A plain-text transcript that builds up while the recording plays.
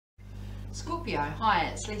Scorpio, hi,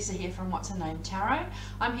 it's Lisa here from What's Her Name Tarot.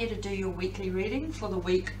 I'm here to do your weekly reading for the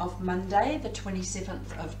week of Monday, the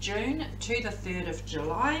 27th of June to the 3rd of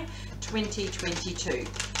July, 2022.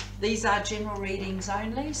 These are general readings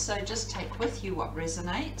only, so just take with you what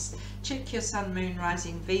resonates. Check your Sun, Moon,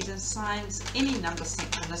 Rising, Venus signs, any number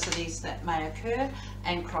synchronicities that may occur,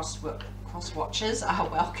 and cross watches are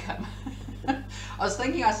welcome. I was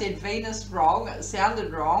thinking I said Venus wrong, it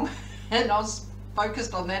sounded wrong, and I was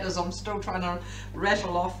focused on that as I'm still trying to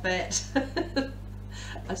rattle off that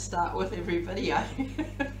I start with every video.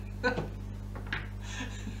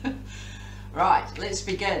 Right, let's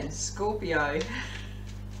begin. Scorpio.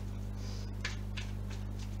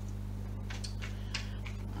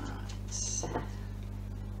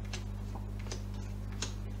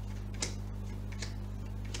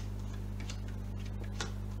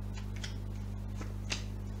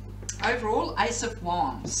 Overall, Ace of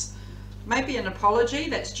Wands. Maybe an apology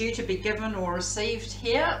that's due to be given or received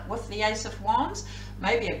here with the Ace of Wands.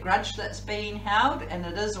 Maybe a grudge that's being held, and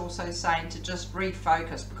it is also saying to just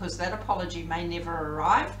refocus because that apology may never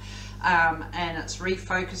arrive, and it's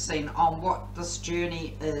refocusing on what this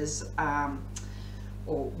journey is,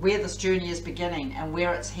 or where this journey is beginning and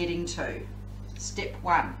where it's heading to. Step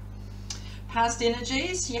 1. Past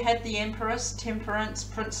energies, you had the Empress, Temperance,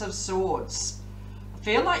 Prince of Swords.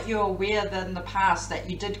 Feel like you're aware that in the past that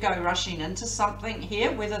you did go rushing into something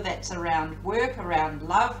here, whether that's around work, around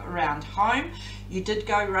love, around home. You did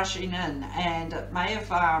go rushing in, and it may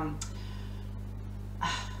have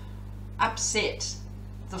upset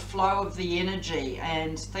the flow of the energy,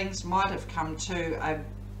 and things might have come to a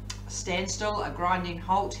standstill, a grinding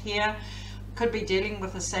halt here. Could be dealing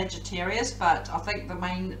with a Sagittarius, but I think the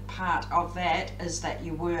main part of that is that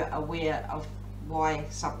you were aware of why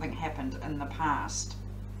something happened in the past.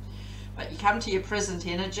 But you come to your present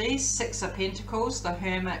energies, Six of Pentacles, the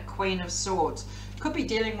Hermit, Queen of Swords. Could be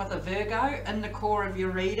dealing with a Virgo in the core of your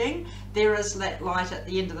reading. There is that light at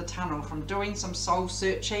the end of the tunnel from doing some soul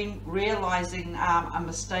searching, realizing a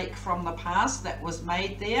mistake from the past that was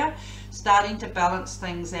made there, starting to balance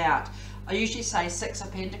things out. I usually say Six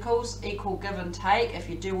of Pentacles equal give and take. If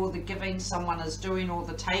you do all the giving, someone is doing all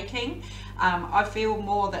the taking. I feel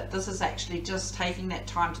more that this is actually just taking that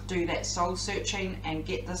time to do that soul searching and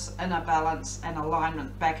get this inner balance and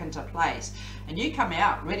alignment back into place. And you come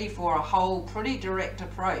out ready for a whole pretty direct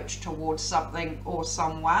approach towards something or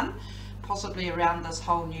someone, possibly around this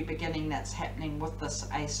whole new beginning that's happening with this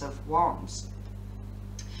Ace of Wands.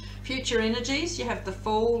 Future energies, you have the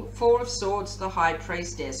Fool, Four of Swords, the High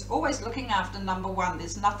Priestess. Always looking after number one.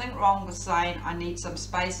 There's nothing wrong with saying I need some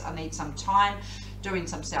space, I need some time, doing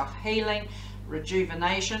some self-healing,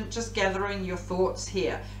 rejuvenation, just gathering your thoughts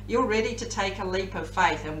here. You're ready to take a leap of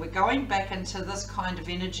faith, and we're going back into this kind of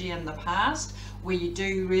energy in the past where you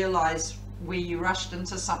do realize where you rushed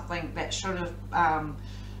into something that should have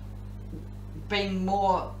been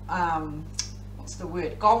more what's the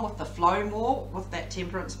word, gone with the flow more with that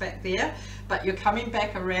Temperance back there, but you're coming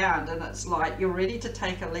back around, and it's like you're ready to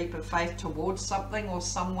take a leap of faith towards something or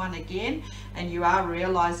someone again, and you are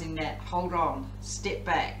realizing that, hold on, step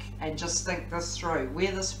back and just think this through,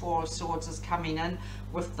 where this Four of Swords is coming in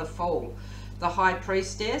with the Fool. The High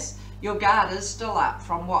Priestess, your guard is still up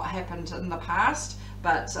from what happened in the past,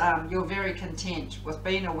 but you're very content with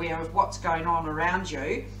being aware of what's going on around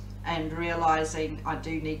you and realizing I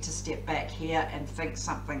do need to step back here and think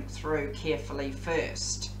something through carefully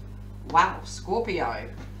first. Wow, Scorpio.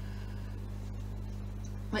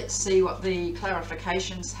 Let's see what the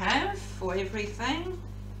clarifications have for everything.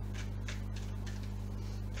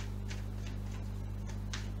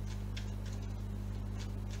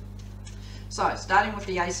 So, starting with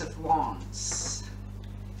the Ace of Wands.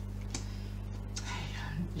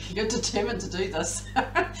 You're determined to do this.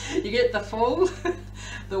 You get the Fool,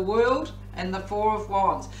 the World, and the Four of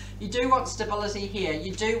Wands. You do want stability here.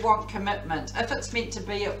 You do want commitment. If it's meant to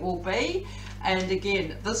be, it will be. And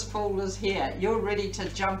again, this Fool is here. You're ready to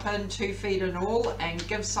jump in 2 feet and all and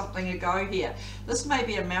give something a go here. This may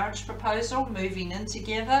be a marriage proposal, moving in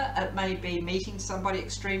together. It may be meeting somebody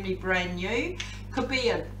extremely brand new. Could be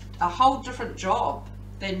a whole different job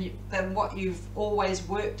than what you've always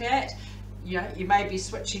worked at. You know, you may be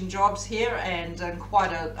switching jobs here, and in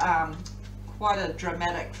quite a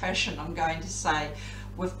dramatic fashion, I'm going to say,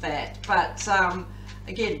 with that. But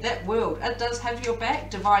again, that World, it does have your back.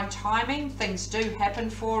 Divine timing, things do happen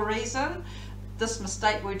for a reason. This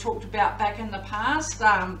mistake we talked about back in the past,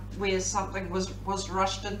 where something was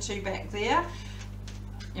rushed into back there,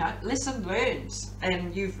 you know, lesson learned,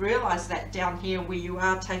 and you've realized that down here where you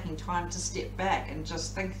are taking time to step back and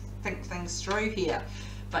just think things through here.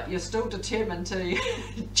 but you're still determined to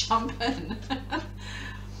jump in.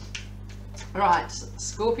 Right,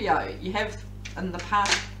 Scorpio, you have in the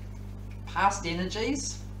past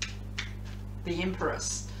energies, the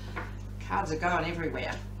Empress. Cards are going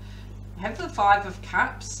everywhere. You have the Five of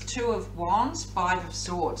Cups, Two of Wands, Five of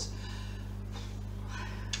Swords.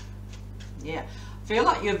 Yeah, feel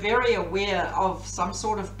like you're very aware of some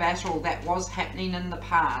sort of battle that was happening in the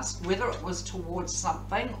past, whether it was towards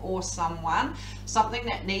something or someone, something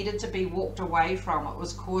that needed to be walked away from. It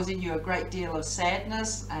was causing you a great deal of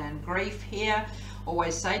sadness and grief here.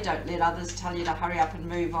 Always say, don't let others tell you to hurry up and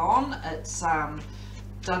move on. It's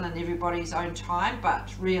done in everybody's own time,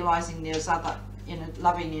 but realizing there's other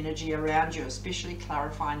loving energy around you, especially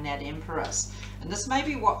clarifying that Empress. And this may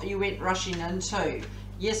be what you went rushing into.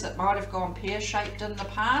 Yes, it might have gone pear-shaped in the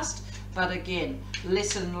past, but again,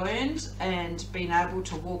 lesson learned, and being able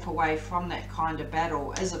to walk away from that kind of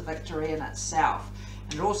battle is a victory in itself.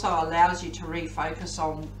 And it also allows you to refocus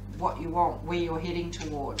on what you want, where you're heading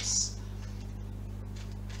towards.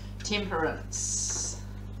 Temperance.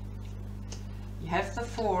 You have the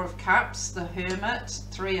Four of Cups, the Hermit,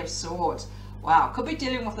 Three of Swords. Wow, could be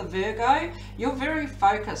dealing with a Virgo. You're very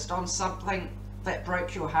focused on something that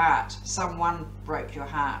broke your heart. Someone broke your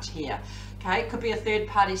heart here. Okay, could be a third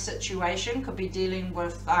party situation, could be dealing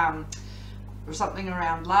with something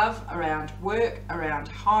around love, around work, around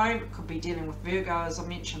home. Could be dealing with Virgo, as I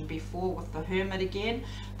mentioned before, with the Hermit again,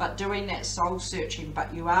 but doing that soul searching.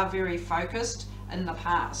 But you are very focused in the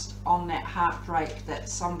past on that heartbreak that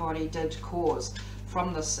somebody did cause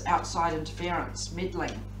from this outside interference,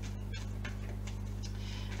 meddling.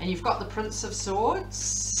 And you've got the Prince of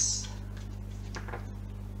Swords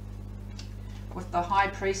with the High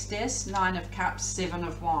Priestess, Nine of Cups, Seven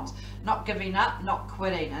of Wands. Not giving up, not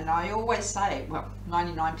quitting. And I always say, well,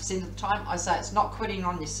 99% of the time, I say it's not quitting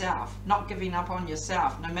on yourself, not giving up on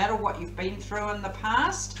yourself. No matter what you've been through in the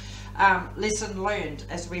past, lesson learned,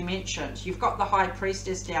 as we mentioned. You've got the High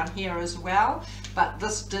Priestess down here as well, but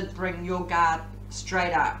this did bring your guard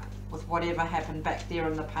straight up with whatever happened back there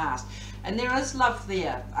in the past. And there is love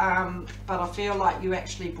there, but I feel like you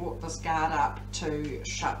actually brought this guard up to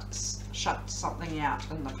shut something out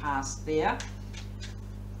in the past there,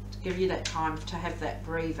 to give you that time to have that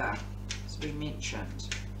breather, as we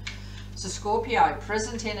mentioned. So Scorpio,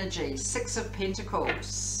 present energy, Six of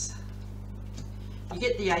Pentacles. You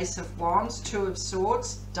get the Ace of Wands, Two of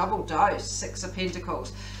Swords, double dose, Six of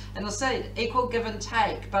Pentacles. And I said equal give and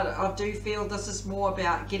take, but I do feel this is more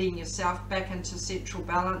about getting yourself back into central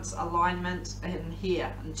balance, alignment in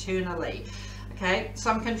here, internally. Okay,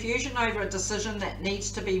 some confusion over a decision that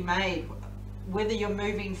needs to be made, whether you're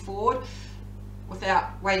moving forward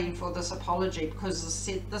without waiting for this apology, because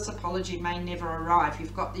this apology may never arrive.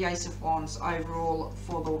 You've got the Ace of Wands overall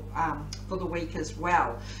for the week as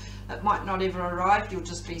well. It might not ever arrive. You'll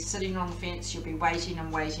just be sitting on the fence. You'll be waiting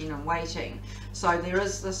and waiting and waiting. So there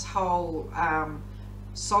is this whole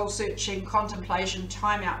soul searching, contemplation,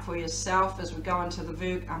 time out for yourself as we go into the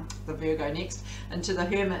Virgo next, into the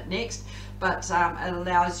Hermit next. But it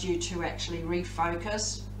allows you to actually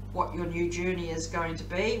refocus what your new journey is going to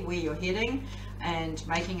be, where you're heading, and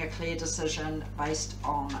making a clear decision based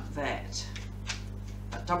on that.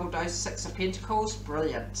 But double dose, Six of Pentacles,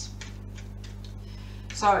 brilliant.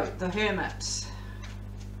 So the Hermit,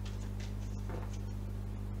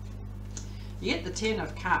 you get the Ten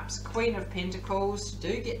of Cups, Queen of Pentacles,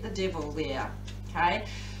 do get the Devil there. Okay,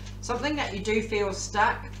 something that you do feel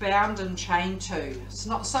stuck, bound and chained to. It's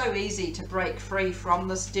not so easy to break free from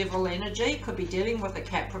this Devil energy. Could be dealing with a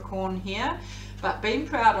Capricorn here, but being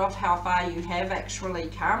proud of how far you have actually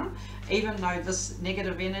come, even though this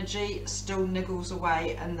negative energy still niggles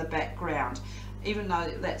away in the background, even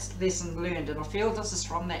though that's lesson learned. And I feel this is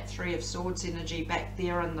from that Three of Swords energy back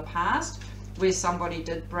there in the past, where somebody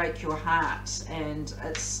did break your heart, and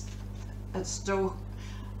it's still,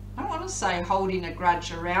 I don't want to say holding a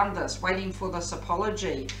grudge around this, waiting for this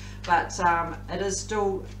apology, but it is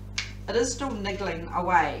still niggling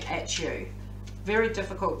away at you. Very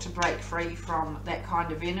difficult to break free from that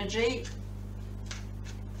kind of energy.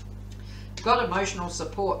 Got emotional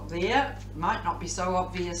support there, might not be so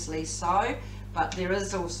obviously so, but there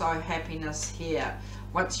is also happiness here.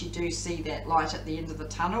 Once you do see that light at the end of the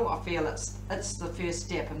tunnel, I feel it's the first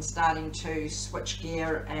step in starting to switch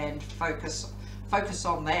gear and focus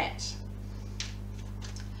on that.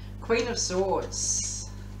 Queen of Swords.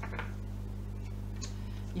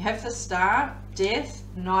 You have the Star, Death,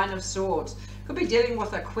 Nine of Swords. Could be dealing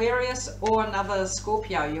with Aquarius or another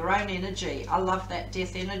Scorpio, your own energy. I love that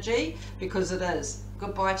Death energy because it is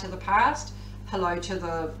goodbye to the past, hello to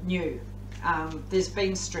the new. There's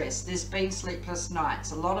been stress, there's been sleepless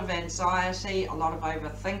nights, a lot of anxiety, a lot of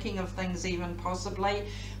overthinking of things even possibly,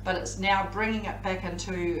 but it's now bringing it back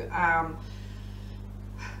into, I'm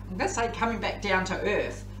going to say coming back down to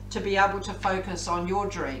earth, to be able to focus on your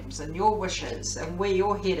dreams and your wishes and where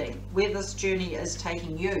you're heading, where this journey is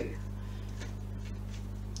taking you.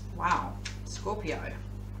 Wow, Scorpio.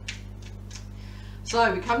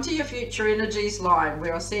 So we come to your future energies line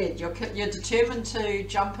where I said you're determined to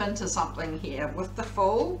jump into something here. With the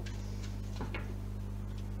Fool,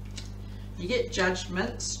 you get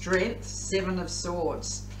Judgment, Strength, Seven of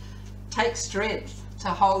Swords. Take strength to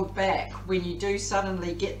hold back when you do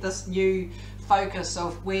suddenly get this new focus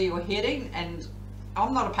of where you're heading. And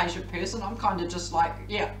I'm not a patient person, I'm kind of just like,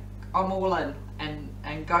 yeah, I'm all in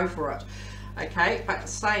and go for it. Okay, but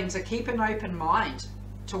saying to keep an open mind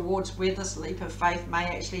towards where this leap of faith may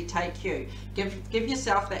actually take you. Give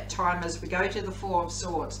yourself that time as we go to the Four of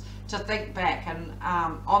Swords to think back and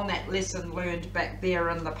on that lesson learned back there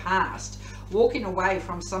in the past, walking away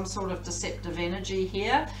from some sort of deceptive energy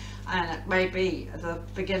here, and it may be the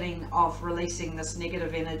beginning of releasing this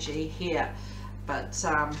negative energy here, but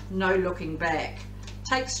no looking back.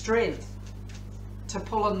 Take strength to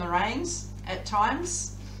pull in the reins at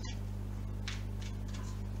times.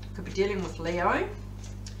 Could be dealing with Leo.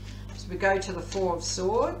 We go to the Four of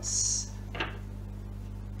Swords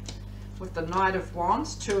with the Knight of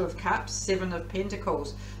Wands, Two of Cups, Seven of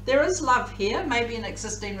Pentacles. There is love here, maybe an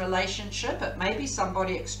existing relationship, it may be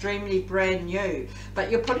somebody extremely brand new,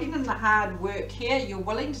 but you're putting in the hard work here. You're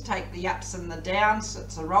willing to take the ups and the downs.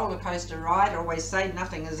 It's a roller coaster ride. I always say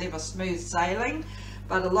nothing is ever smooth sailing,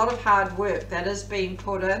 but a lot of hard work that is being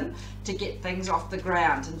put in to get things off the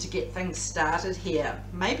ground and to get things started here.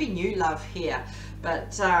 Maybe new love here,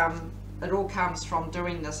 but it all comes from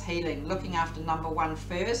doing this healing, looking after number one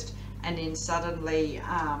first, and then suddenly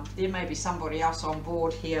there may be somebody else on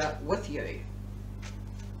board here with you.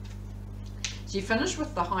 So you finish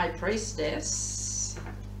with the High Priestess.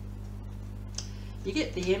 You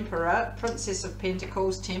get the Emperor, Princess of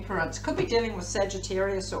Pentacles, Temperance. Could be dealing with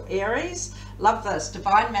Sagittarius or Aries. Love this,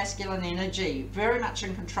 divine masculine energy, very much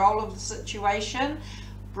in control of the situation,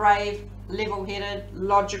 brave, level-headed,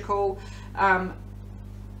 logical,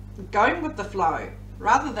 going with the flow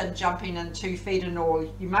rather than jumping in 2 feet and all.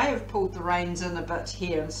 You may have pulled the reins in a bit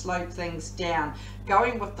here and slowed things down.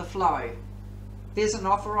 Going with the flow. There's an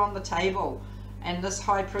offer on the table, and this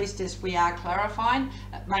High Priestess we are clarifying,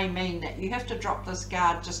 it may mean that you have to drop this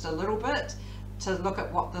guard just a little bit to look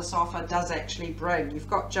at what this offer does actually bring. You've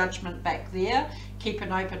got Judgment back there. Keep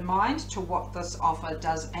an open mind to what this offer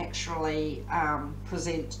does actually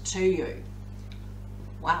present to you.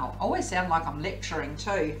 Wow, I always sound like I'm lecturing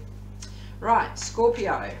too. Right,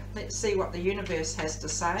 Scorpio, let's see what the universe has to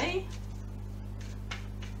say.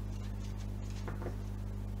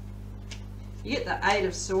 You get the Eight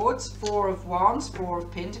of Swords, Four of Wands, Four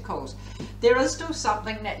of Pentacles. There is still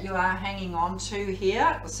something that you are hanging on to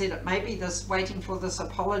here. I said it may be this waiting for this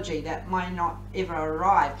apology that may not ever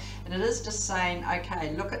arrive. And it is just saying,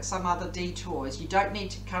 okay, look at some other detours. You don't need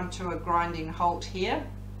to come to a grinding halt here,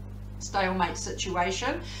 stalemate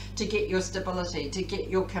situation, to get your stability, to get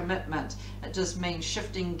your commitment. It just means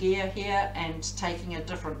shifting gear here and taking a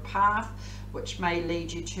different path, which may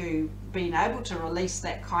lead you to being able to release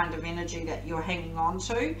that kind of energy that you're hanging on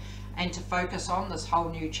to and to focus on this whole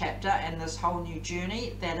new chapter and this whole new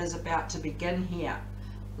journey that is about to begin here.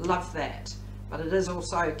 Love that. But it is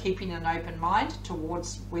also keeping an open mind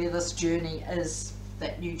towards where this journey is,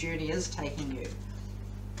 that new journey is taking you.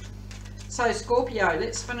 So Scorpio,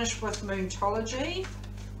 let's finish with Moontology.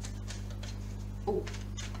 Ooh.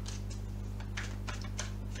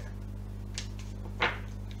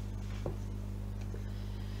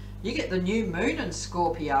 You get the new moon in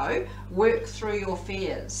Scorpio. Work through your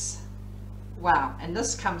fears. Wow, and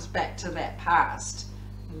this comes back to that past.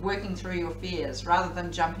 Working through your fears rather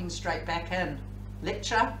than jumping straight back in.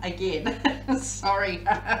 Lecture again. Sorry.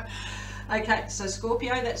 Okay, so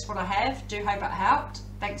Scorpio, that's what I have. Do hope it helped.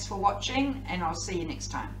 Thanks for watching, and I'll see you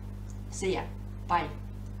next time. See ya. Bye.